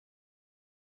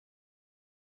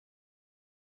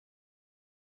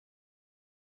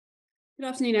Good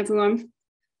afternoon, everyone.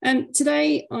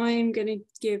 Today I'm going to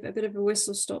give a bit of a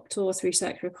whistle-stop tour through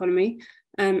circular economy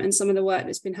and some of the work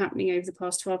that's been happening over the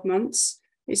past 12 months.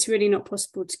 It's really not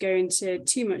possible to go into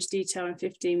too much detail in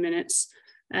 15 minutes,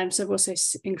 so I've also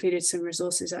included some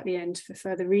resources at the end for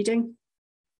further reading.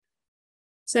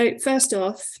 So first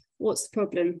off, what's the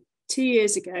problem? 2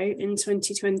 years ago, in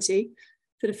 2020,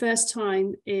 for the first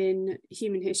time in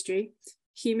human history,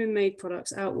 human-made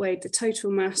products outweighed the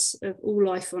total mass of all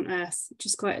life on Earth, which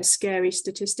is quite a scary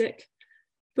statistic.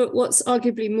 But what's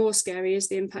arguably more scary is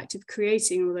the impact of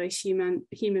creating all those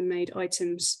human-made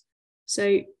items.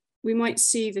 So we might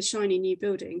see the shiny new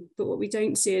building, but what we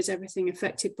don't see is everything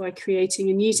affected by creating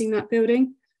and using that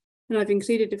building. And I've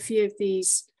included a few of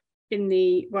these in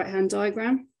the right-hand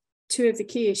diagram. Two of the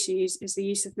key issues is the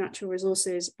use of natural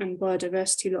resources and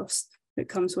biodiversity loss that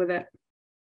comes with it.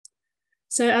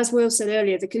 So as Will said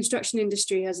earlier, the construction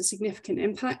industry has a significant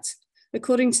impact.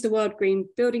 According to the World Green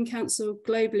Building Council,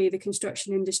 globally, the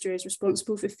construction industry is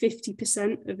responsible for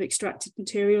 50% of extracted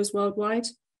materials worldwide.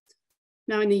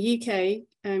 Now in the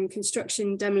UK,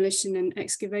 construction, demolition and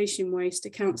excavation waste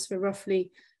accounts for roughly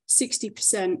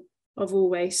 60% of all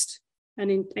waste.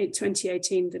 And in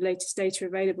 2018, the latest data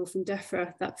available from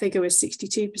DEFRA, that figure was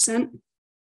 62%.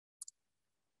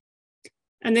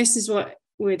 And this is what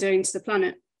we're doing to the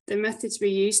planet. The methods we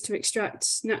use to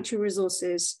extract natural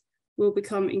resources will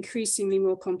become increasingly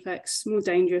more complex, more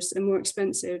dangerous and more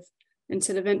expensive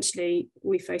until eventually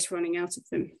we face running out of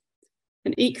them.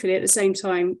 And equally at the same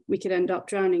time, we could end up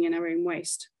drowning in our own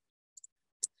waste.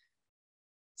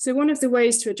 So one of the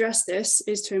ways to address this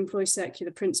is to employ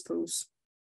circular principles.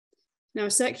 Now,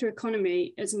 a circular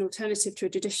economy is an alternative to a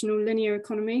traditional linear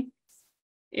economy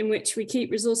in which we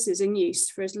keep resources in use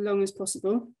for as long as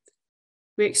possible.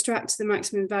 We extract the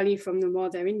maximum value from them while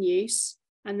they're in use,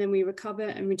 and then we recover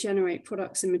and regenerate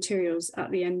products and materials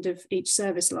at the end of each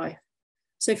service life.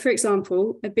 So for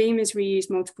example, a beam is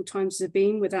reused multiple times as a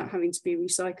beam without having to be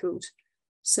recycled.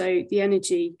 So the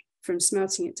energy from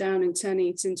smelting it down and turning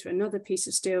it into another piece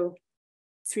of steel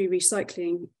through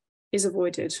recycling is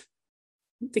avoided.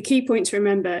 The key point to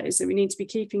remember is that we need to be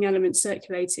keeping elements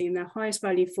circulating in their highest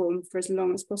value form for as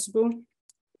long as possible.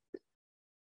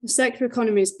 The circular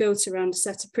economy is built around a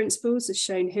set of principles as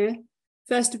shown here.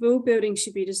 First of all, buildings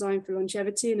should be designed for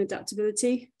longevity and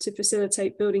adaptability to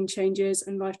facilitate building changes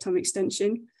and lifetime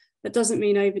extension. That doesn't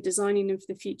mean over-designing them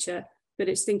for the future, but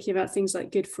it's thinking about things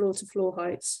like good floor-to-floor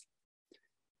heights.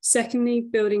 Secondly,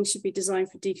 buildings should be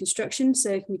designed for deconstruction so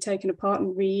they can be taken apart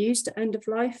and reused at end of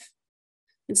life.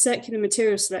 And circular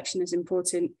material selection is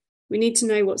important. We need to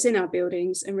know what's in our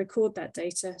buildings and record that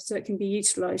data so it can be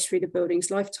utilised through the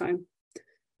building's lifetime.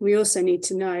 We also need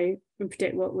to know and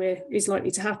predict what is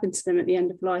likely to happen to them at the end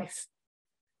of life.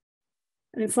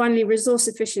 And then finally, resource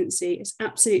efficiency is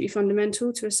absolutely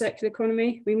fundamental to a circular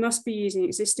economy. We must be using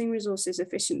existing resources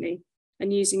efficiently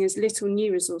and using as little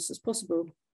new resource as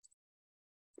possible.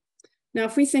 Now,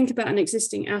 if we think about an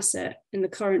existing asset in the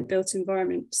current built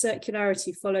environment,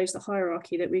 circularity follows the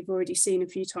hierarchy that we've already seen a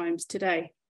few times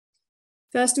today.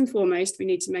 First and foremost, we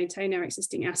need to maintain our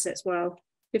existing assets well.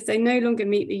 If they no longer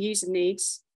meet the user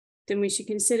needs, then we should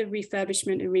consider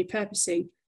refurbishment and repurposing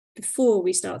before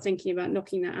we start thinking about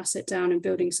knocking that asset down and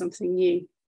building something new.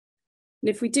 And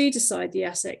if we do decide the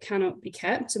asset cannot be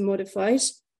kept and modified,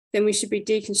 then we should be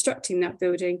deconstructing that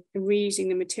building and reusing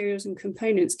the materials and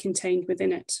components contained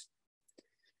within it.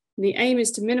 And the aim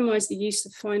is to minimize the use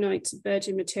of finite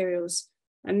virgin materials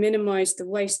and minimize the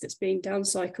waste that's being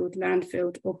downcycled,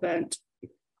 landfilled, or burnt.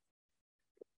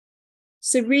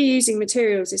 So reusing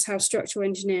materials is how structural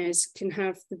engineers can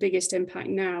have the biggest impact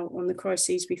now on the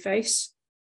crises we face.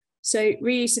 So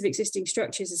reuse of existing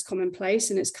structures is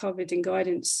commonplace and it's covered in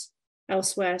guidance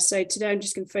elsewhere. So today I'm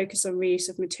just going to focus on reuse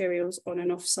of materials on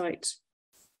and off site.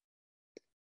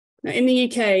 Now in the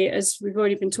UK, as we've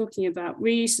already been talking about,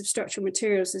 reuse of structural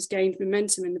materials has gained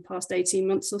momentum in the past 18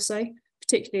 months or so,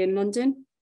 particularly in London.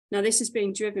 Now, this is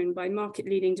being driven by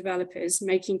market-leading developers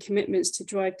making commitments to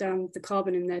drive down the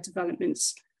carbon in their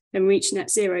developments and reach net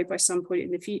zero by some point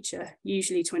in the future,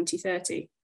 usually 2030.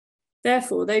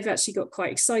 Therefore, they've actually got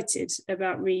quite excited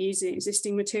about reusing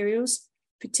existing materials,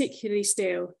 particularly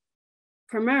steel.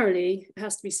 Primarily, it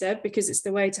has to be said, because it's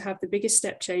the way to have the biggest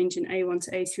step change in A1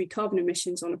 to A3 carbon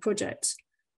emissions on a project,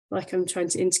 like I'm trying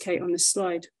to indicate on this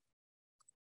slide.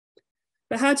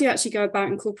 But how do you actually go about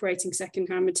incorporating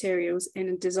second-hand materials in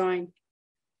a design?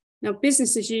 Now,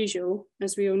 business as usual,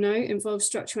 as we all know, involves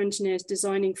structural engineers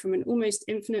designing from an almost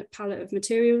infinite palette of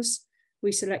materials.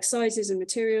 We select sizes and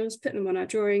materials, put them on our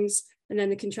drawings, and then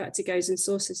the contractor goes and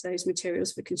sources those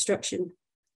materials for construction.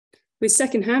 With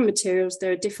second-hand materials,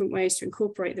 there are different ways to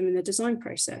incorporate them in the design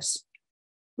process.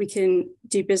 We can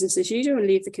do business as usual and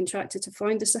leave the contractor to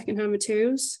find the second-hand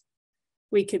materials.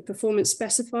 We could performance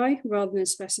specify rather than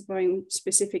specifying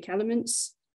specific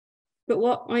elements. But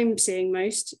what I'm seeing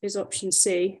most is option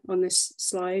C on this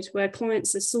slide, where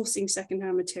clients are sourcing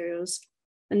second-hand materials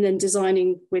and then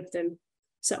designing with them.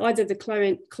 So either the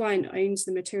client owns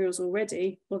the materials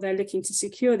already, or they're looking to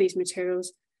secure these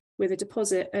materials with a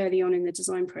deposit early on in the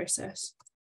design process.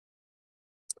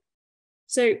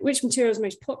 So which material is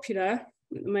most popular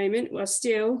at the moment? Well,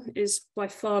 steel is by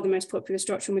far the most popular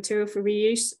structural material for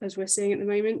reuse, as we're seeing at the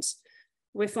moment.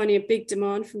 We're finding a big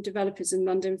demand from developers in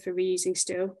London for reusing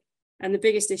steel. And the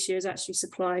biggest issue is actually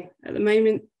supply. At the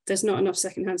moment, there's not enough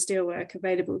second-hand steelwork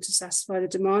available to satisfy the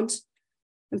demand.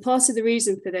 And part of the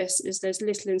reason for this is there's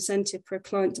little incentive for a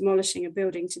client demolishing a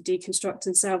building to deconstruct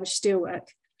and salvage steelwork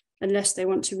unless they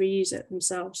want to reuse it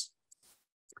themselves.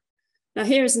 Now,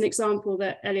 here is an example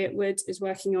that Elliott Wood is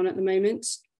working on at the moment.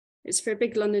 It's for a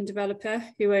big London developer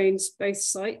who owns both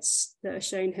sites that are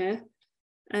shown here.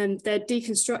 And they're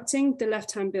deconstructing the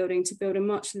left-hand building to build a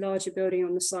much larger building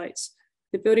on the site.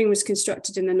 The building was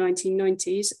constructed in the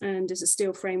 1990s and is a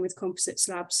steel frame with composite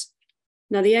slabs.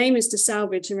 Now, the aim is to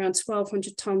salvage around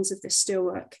 1,200 tonnes of this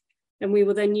steelwork, and we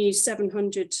will then use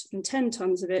 710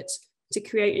 tonnes of it to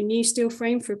create a new steel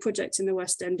frame for a project in the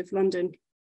West End of London.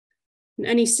 And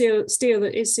any steel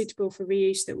that is suitable for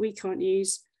reuse that we can't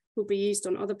use will be used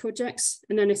on other projects,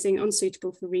 and anything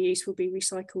unsuitable for reuse will be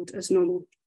recycled as normal.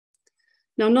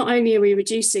 Now, not only are we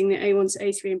reducing the A1 to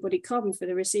A3 embodied carbon for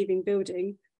the receiving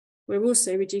building, we're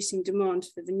also reducing demand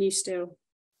for the new steel.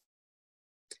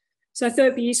 So I thought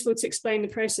it'd be useful to explain the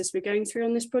process we're going through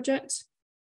on this project.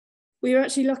 We were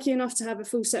actually lucky enough to have a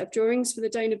full set of drawings for the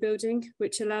donor building,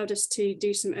 which allowed us to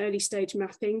do some early stage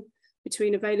mapping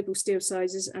between available steel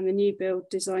sizes and the new build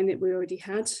design that we already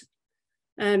had.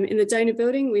 In the donor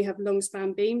building, we have long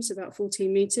span beams, about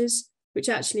 14 metres, which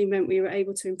actually meant we were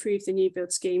able to improve the new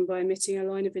build scheme by omitting a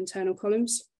line of internal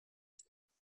columns.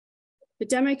 The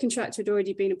demo contractor had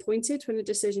already been appointed when the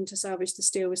decision to salvage the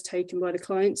steel was taken by the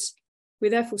clients. We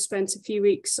therefore spent a few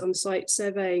weeks on site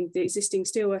surveying the existing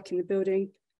steelwork in the building,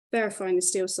 verifying the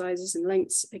steel sizes and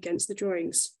lengths against the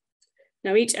drawings.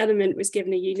 Now, each element was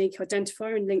given a unique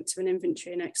identifier and linked to an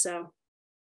inventory in Excel.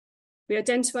 We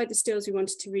identified the steels we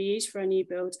wanted to reuse for our new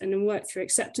build and then worked through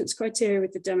acceptance criteria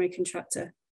with the demo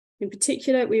contractor. In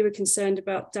particular, we were concerned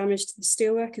about damage to the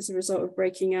steelwork as a result of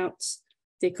breaking out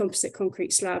the composite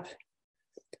concrete slab.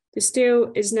 The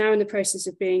steel is now in the process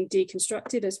of being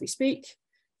deconstructed as we speak.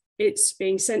 It's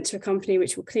being sent to a company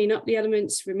which will clean up the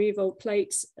elements, remove old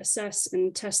plates, assess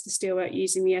and test the steelwork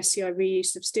using the SCI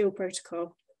reuse of steel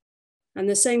protocol. And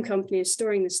the same company is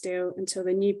storing the steel until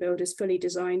the new build is fully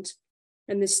designed.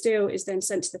 And the steel is then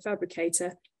sent to the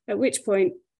fabricator, at which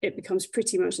point it becomes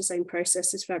pretty much the same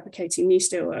process as fabricating new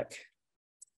steelwork.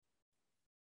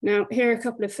 Now, here are a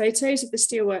couple of photos of the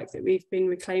steelwork that we've been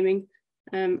reclaiming.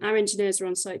 Our engineers are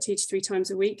on site 2 to 3 times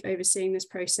a week, overseeing this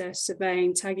process,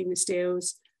 surveying, tagging the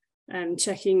steels,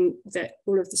 checking that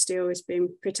all of the steel is being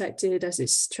protected as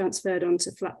it's transferred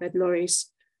onto flatbed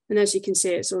lorries. And as you can see,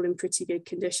 it's all in pretty good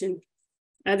condition.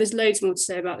 There's loads more to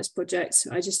say about this project.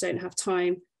 I just don't have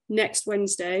time. Next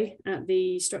Wednesday at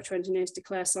the Structural Engineers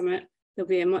Declare Summit, there'll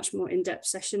be a much more in-depth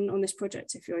session on this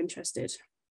project if you're interested.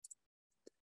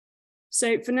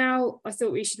 So for now, I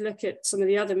thought we should look at some of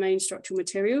the other main structural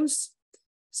materials.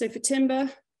 So for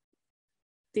timber,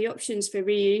 the options for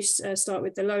reuse start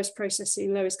with the lowest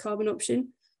processing, lowest carbon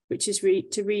option, which is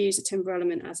to reuse a timber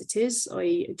element as it is,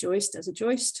 i.e. a joist as a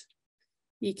joist.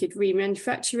 You could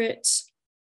remanufacture it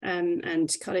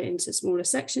and cut it into smaller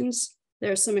sections.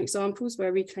 There are some examples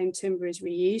where reclaimed timber is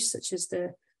reused, such as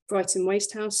the Brighton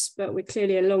Waste House, but we're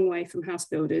clearly a long way from house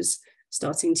builders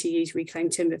starting to use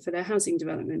reclaimed timber for their housing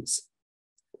developments.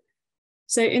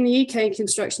 So in the UK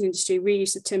construction industry,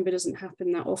 reuse of timber doesn't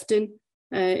happen that often.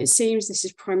 It seems this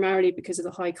is primarily because of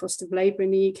the high cost of labour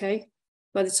in the UK.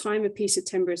 By the time a piece of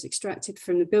timber is extracted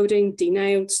from the building,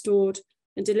 denailed, stored,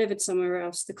 and delivered somewhere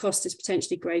else, the cost is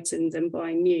potentially greater than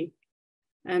buying new.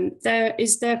 There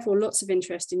is therefore lots of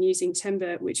interest in using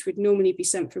timber which would normally be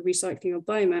sent for recycling or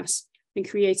biomass and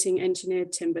creating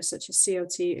engineered timber such as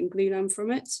CLT and glulam from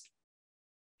it.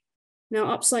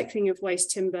 Now, upcycling of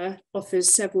waste timber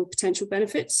offers several potential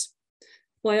benefits.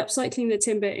 By upcycling the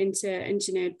timber into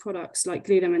engineered products like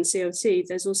glulam and CLT,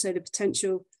 there's also the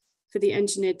potential for the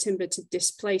engineered timber to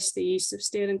displace the use of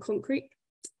steel and concrete.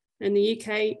 In the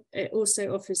UK, it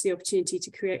also offers the opportunity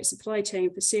to create a supply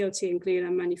chain for CLT and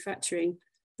glulam manufacturing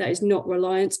that is not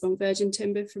reliant on virgin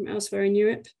timber from elsewhere in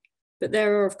Europe. But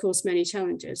there are, of course, many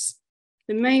challenges.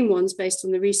 The main ones, based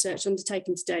on the research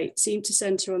undertaken to date, seem to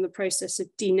centre on the process of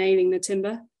denailing the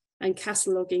timber and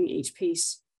cataloguing each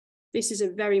piece. This is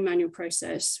a very manual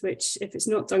process, which, if it's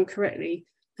not done correctly,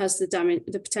 has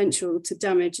the potential to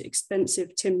damage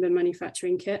expensive timber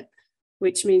manufacturing kit,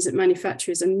 which means that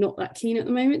manufacturers are not that keen at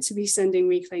the moment to be sending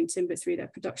reclaimed timber through their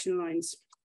production lines.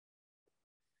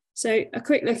 So a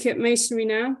quick look at masonry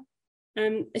now.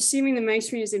 Assuming the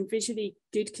masonry is in visually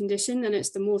good condition, then it's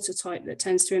the mortar type that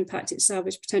tends to impact its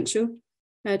salvage potential.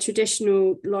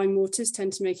 Traditional lime mortars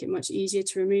tend to make it much easier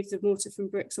to remove the mortar from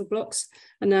bricks or blocks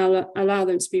and now allow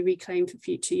them to be reclaimed for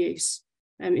future use.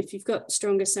 If you've got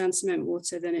stronger sand cement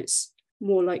mortar, then it's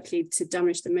more likely to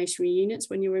damage the masonry units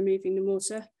when you're removing the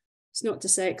mortar. It's not to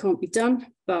say it can't be done,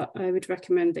 but I would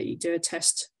recommend that you do a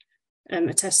test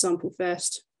sample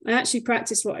first. I actually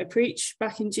practiced what I preach.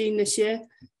 Back in June this year,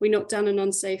 we knocked down an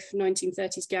unsafe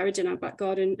 1930s garage in our back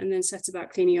garden and then set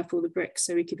about cleaning up all the bricks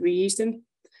so we could reuse them.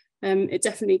 It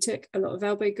definitely took a lot of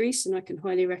elbow grease, and I can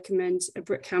highly recommend a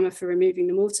brick hammer for removing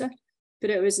the mortar,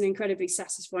 but it was an incredibly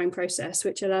satisfying process,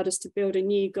 which allowed us to build a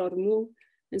new garden wall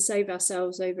and save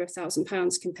ourselves over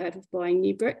 £1,000 compared with buying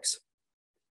new bricks.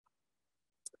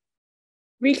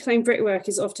 Reclaimed brickwork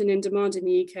is often in demand in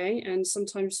the UK and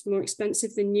sometimes more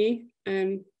expensive than new,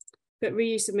 but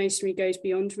reuse of masonry goes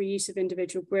beyond reuse of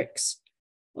individual bricks.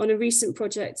 On a recent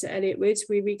project at Elliott Wood,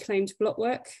 we reclaimed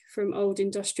blockwork from old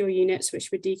industrial units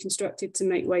which were deconstructed to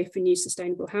make way for new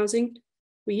sustainable housing.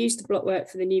 We used the blockwork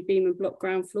for the new beam and block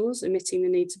ground floors, omitting the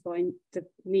need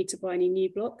to buy any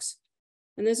new blocks.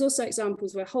 And there's also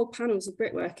examples where whole panels of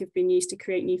brickwork have been used to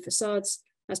create new facades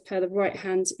as per the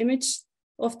right-hand image.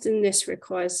 Often this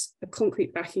requires a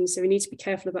concrete backing, so we need to be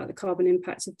careful about the carbon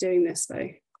impact of doing this though.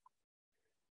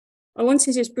 I want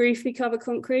to just briefly cover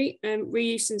concrete.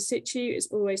 Reuse in situ is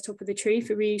always top of the tree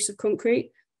for reuse of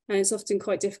concrete, and it's often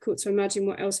quite difficult to imagine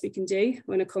what else we can do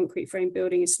when a concrete frame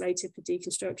building is slated for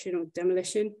deconstruction or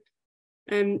demolition.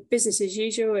 Business as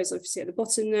usual is obviously at the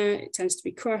bottom there, it tends to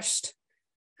be crushed.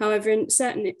 However, in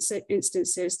certain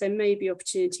instances, there may be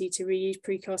opportunity to reuse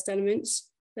precast elements.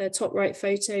 The top right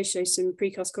photo shows some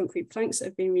precast concrete planks that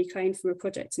have been reclaimed from a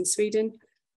project in Sweden.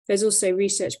 There's also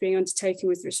research being undertaken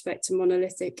with respect to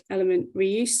monolithic element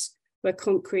reuse, where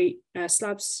concrete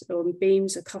slabs or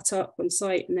beams are cut up on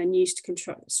site and then used to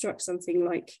construct something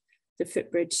like the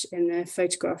footbridge in the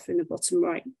photograph in the bottom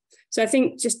right. So I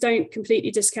think just don't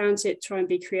completely discount it, try and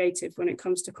be creative when it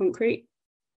comes to concrete.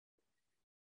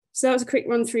 So that was a quick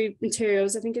run through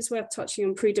materials. I think it's worth touching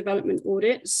on pre-development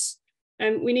audits.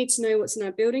 We need to know what's in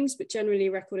our buildings, but generally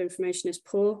record information is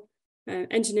poor.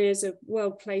 Engineers are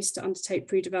well placed to undertake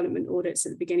pre-development audits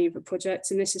at the beginning of a project,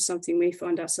 and this is something we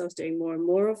find ourselves doing more and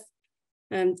more of.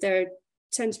 There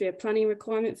tends to be a planning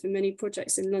requirement for many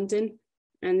projects in London,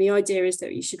 and the idea is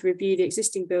that you should review the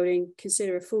existing building,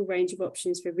 consider a full range of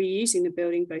options for reusing the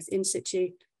building both in situ,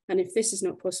 and if this is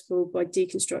not possible, by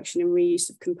deconstruction and reuse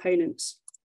of components.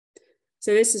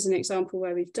 So this is an example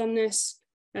where we've done this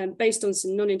based on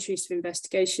some non-intrusive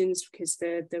investigations because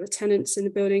there were tenants in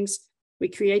the buildings. We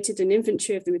created an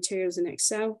inventory of the materials in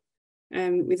Excel.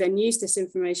 We then used this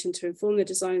information to inform the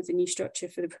design of the new structure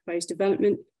for the proposed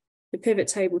development. The pivot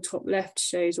table top left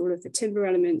shows all of the timber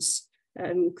elements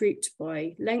grouped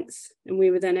by length, and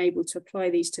we were then able to apply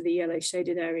these to the yellow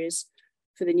shaded areas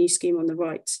for the new scheme on the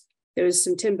right. There was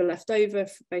some timber left over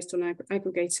based on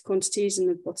aggregated quantities in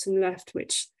the bottom left,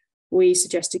 which we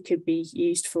suggested could be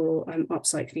used for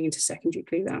upcycling into secondary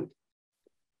glue down.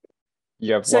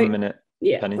 You have 1 minute.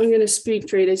 Yeah, Penny. I'm going to speed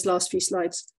through these last few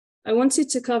slides. I wanted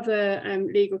to cover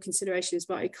legal considerations,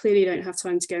 but I clearly don't have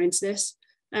time to go into this.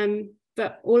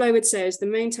 But all I would say is the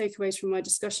main takeaways from my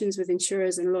discussions with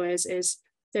insurers and lawyers is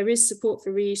there is support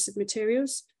for reuse of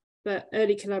materials, but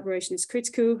early collaboration is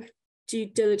critical. Due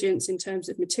diligence in terms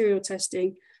of material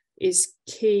testing is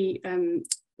key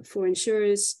for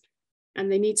insurers,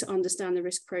 and they need to understand the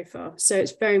risk profile. So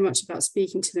it's very much about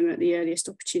speaking to them at the earliest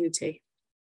opportunity.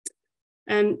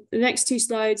 The next two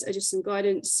slides are just some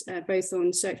guidance, both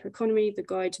on circular economy, the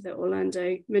guide that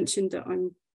Orlando mentioned that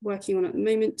I'm working on at the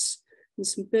moment, and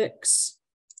some books,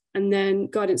 and then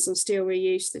guidance on steel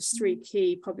reuse. There's 3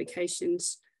 key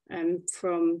publications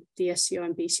from the SCI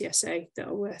and BCSA that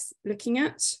are worth looking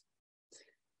at.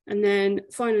 And then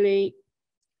finally,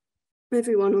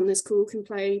 everyone on this call can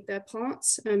play their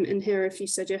parts, and here are a few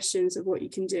suggestions of what you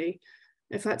can do.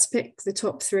 If I had to pick the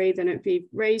top 3, then it'd be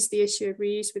raise the issue of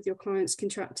reuse with your clients,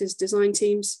 contractors, design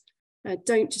teams.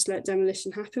 Don't just let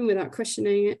demolition happen without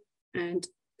questioning it, and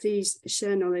please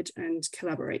share knowledge and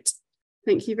collaborate.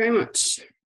 Thank you very much.